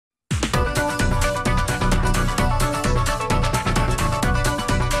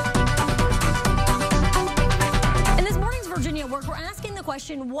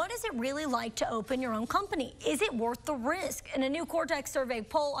question, what is it really like to open your own company? Is it worth the risk? In a new Cortex survey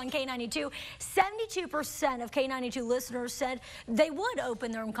poll on K92, 72% of K92 listeners said they would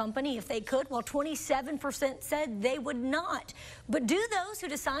open their own company if they could, while 27% said they would not. But do those who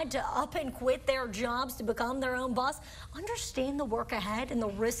decide to up and quit their jobs to become their own boss understand the work ahead and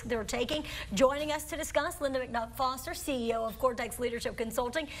the risk they're taking? Joining us to discuss, Linda McNutt-Foster, CEO of Cortex Leadership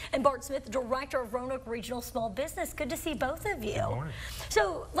Consulting, and Bart Smith, Director of Roanoke Regional Small Business. Good to see both of you. Good morning.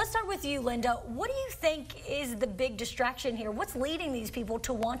 So let's start with you, Linda. What do you think is the big distraction here? What's leading these people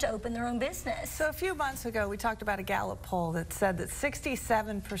to want to open their own business? So a few months ago, we talked about a Gallup poll that said that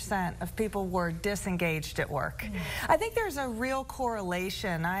 67% of people were disengaged at work. I think there's a real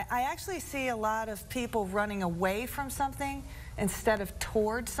correlation. I actually see a lot of people running away from something instead of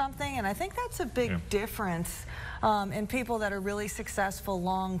towards something, and I think that's a big difference in people that are really successful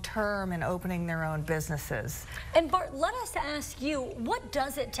long-term in opening their own businesses. And Bart, let us ask you, what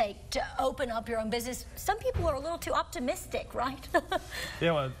does it take to open up your own business? Some people are a little too optimistic, right?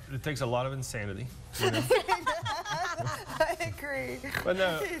 Yeah, well, it takes a lot of insanity. You know? I agree. But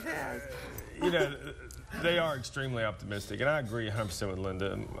no, you know, they are extremely optimistic, and I agree 100% with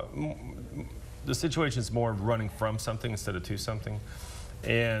Linda. The situation is more of running from something instead of to something.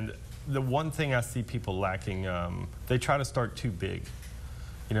 And the one thing I see people lacking, they try to start too big.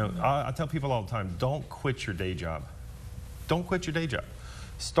 You know, I tell people all the time, don't quit your day job. Don't quit your day job.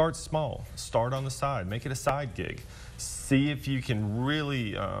 Start small. Start on the side. Make it a side gig. See if you can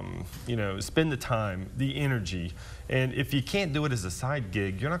really, you know, spend the time, the energy. And if you can't do it as a side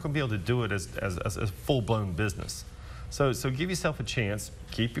gig, you're not going to be able to do it as a full-blown business. So give yourself a chance.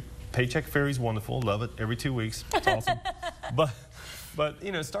 Keep your paycheck fairy's wonderful. Love it every 2 weeks. It's awesome. But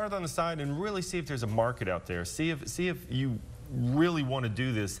you know, start on the side and really see if there's a market out there. See if you really want to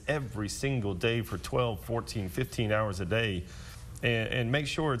do this every single day for 12, 14, 15 hours a day, and make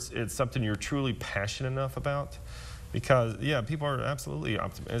sure it's something you're truly passionate enough about. Because, yeah, people are absolutely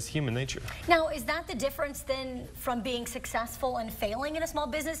optimistic. It's human nature. Now, is that the difference then from being successful and failing in a small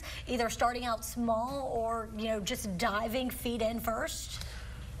business, either starting out small or, you know, just diving feet in first?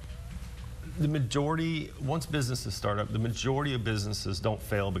 The majority, once businesses start up, the majority of businesses don't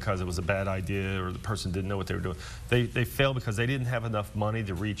fail because it was a bad idea or the person didn't know what they were doing. They fail because they didn't have enough money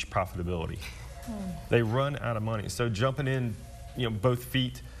to reach profitability. They run out of money. So jumping in, you know, both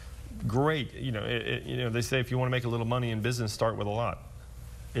feet, great. You know, they say if you want to make a little money in business, start with a lot.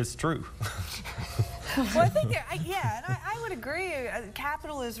 It's true. Well, I think, yeah, and I would agree.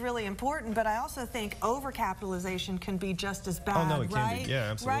 Capital is really important, but I also think overcapitalization can be just as bad. Oh, no, it right? can be.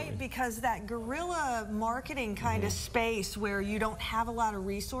 Yeah, absolutely. Right, because that guerrilla marketing kind of space where you don't have a lot of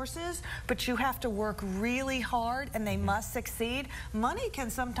resources, but you have to work really hard and they must succeed. Money can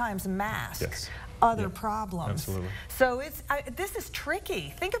sometimes mask other problems. Absolutely. So this is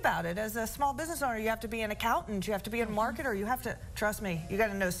tricky. Think about it. As a small business owner, you have to be an accountant, you have to be a marketer, you have to, trust me, you got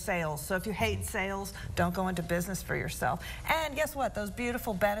to know sales. So if you hate sales, don't go into business for yourself. And guess what? Those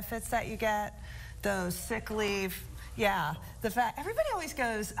beautiful benefits that you get, those sick leave, yeah, the fact, everybody always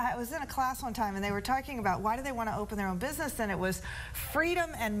goes, I was in a class one time and they were talking about why do they want to open their own business, and it was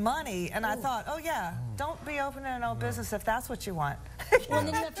freedom and money, and I thought, oh yeah, don't be opening an own business if that's what you want. Well, and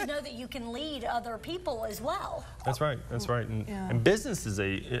then you have to know that you can lead other people as well. That's right, that's right. And business is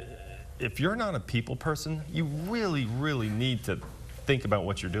if you're not a people person, you really, really need to think about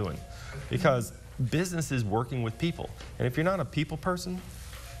what you're doing, because business is working with people. And if you're not a people person,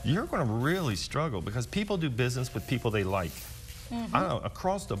 you're going to really struggle, because people do business with people they like. I don't know,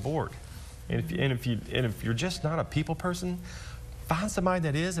 across the board. And if you're just not a people person, find somebody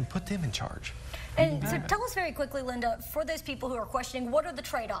that is and put them in charge. And so tell us very quickly, Linda, for those people who are questioning, what are the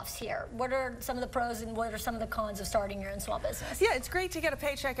trade-offs here? What are some of the pros and what are some of the cons of starting your own small business? Yeah, it's great to get a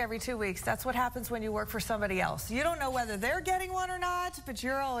paycheck every 2 weeks. That's what happens when you work for somebody else. You don't know whether they're getting one or not, but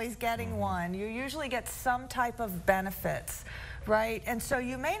you're always getting one. You usually get some type of benefits, right? And so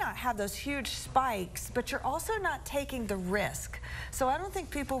you may not have those huge spikes, but you're also not taking the risk. So I don't think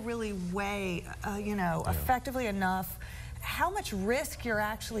people really weigh, you know, effectively enough how much risk you're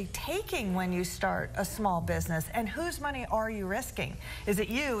actually taking when you start a small business, and whose money are you risking? Is it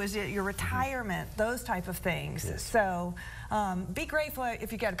you? Is it your retirement? Those type of things. So be grateful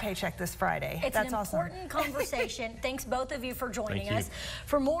if you get a paycheck this Friday. It's an important conversation. Thanks both of you for joining us.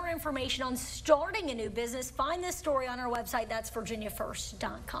 For more information on starting a new business, find this story on our website. That's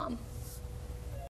virginiafirst.com.